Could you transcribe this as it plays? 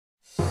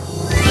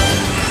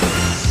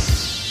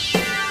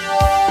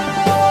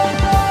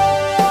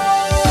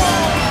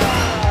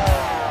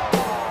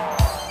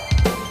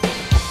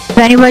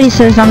anybody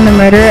says I'm the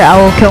murderer, I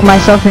will kill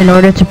myself in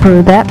order to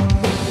prove that.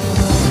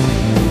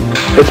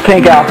 It's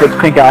Pink Alpha, it's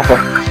Pink Alpha.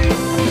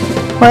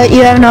 What?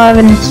 You have no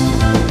evidence.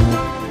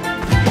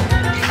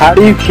 How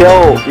do you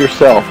kill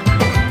yourself?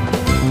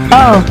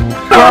 Oh,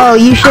 well,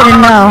 you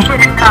shouldn't know.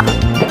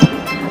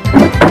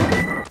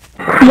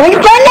 Which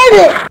gun is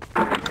it?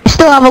 You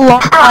still have a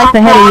long life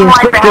ahead of you.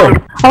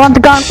 Good. I want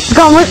the gun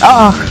with,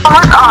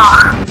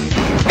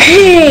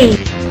 Hey!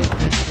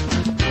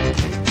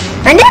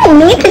 I don't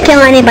need to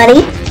kill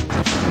anybody.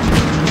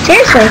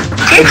 Seriously.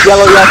 It's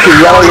yellow yucky,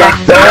 yellow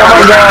yucky. Oh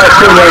my god,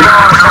 too late.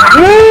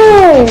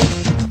 No!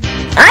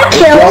 I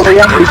killed. Yellow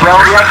yucky,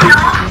 yellow yucky.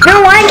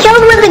 No, I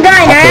killed with the gun.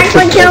 I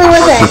actually killed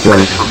with it.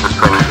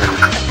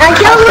 I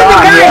killed with the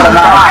gun.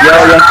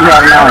 Yellow yucky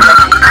had a knife.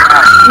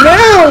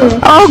 No!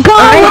 Oh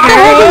god, what the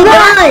heck is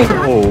that?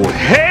 Oh,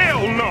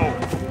 hell no!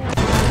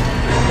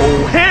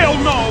 Oh, hell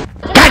no!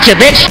 Gotcha,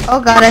 bitch! Oh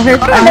god, I heard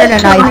a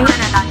knife.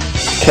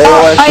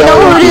 KOS, I know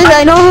who it is,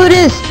 I know who it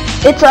is.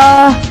 It's,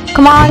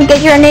 come on,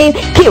 get your name.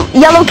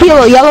 Yellow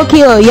kilo.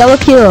 Green or yellow?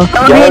 Green,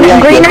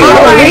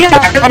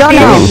 I don't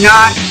know.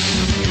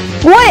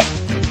 What?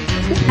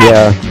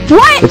 Yeah.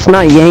 What? It's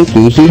not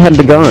Yankee, he had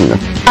the gun.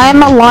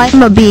 I'm a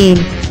lima bean.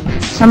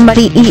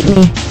 Somebody eat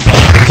me.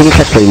 I think it's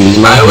actually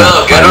lima. I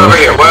will, get over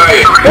here, where are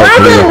you?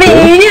 Lima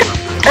bean!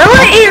 I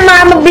wanna eat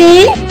lima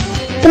bean!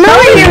 Come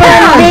over here,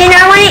 lima bean,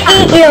 I wanna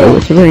eat you! Oh,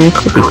 it's really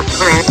interesting.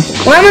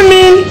 Lima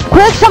bean!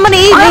 Quick, somebody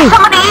eat me!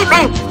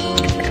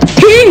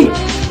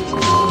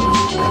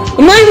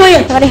 I'm waiting for you!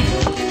 Somebody.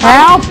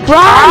 Help!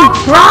 Run!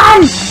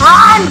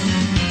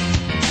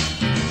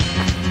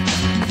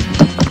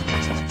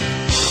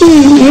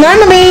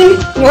 Lima bean!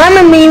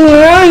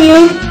 Where are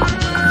you?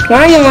 Where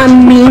are you,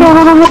 lima bean?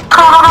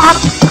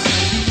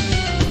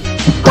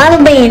 Lima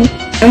bean,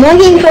 I'm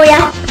looking for ya.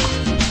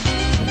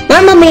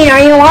 Lima bean,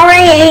 are you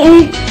already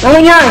eaten? Oh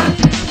my god.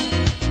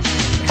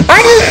 I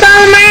just saw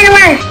the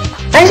murderer!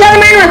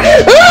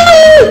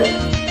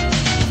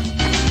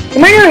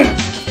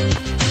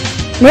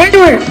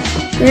 Murderer!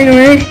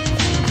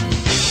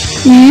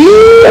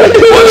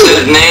 What's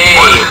his name?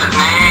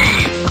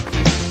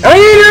 I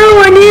don't know,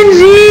 I didn't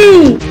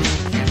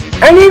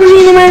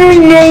see the murderer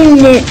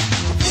named it.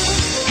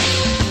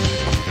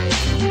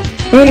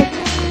 Who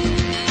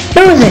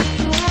is it?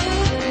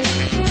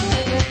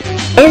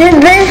 Is it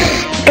this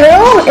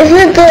girl? Is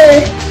it the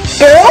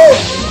girl?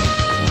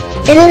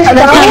 It is That's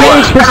not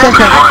very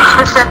specific.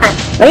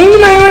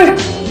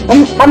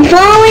 I'm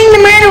following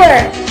the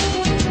murderer.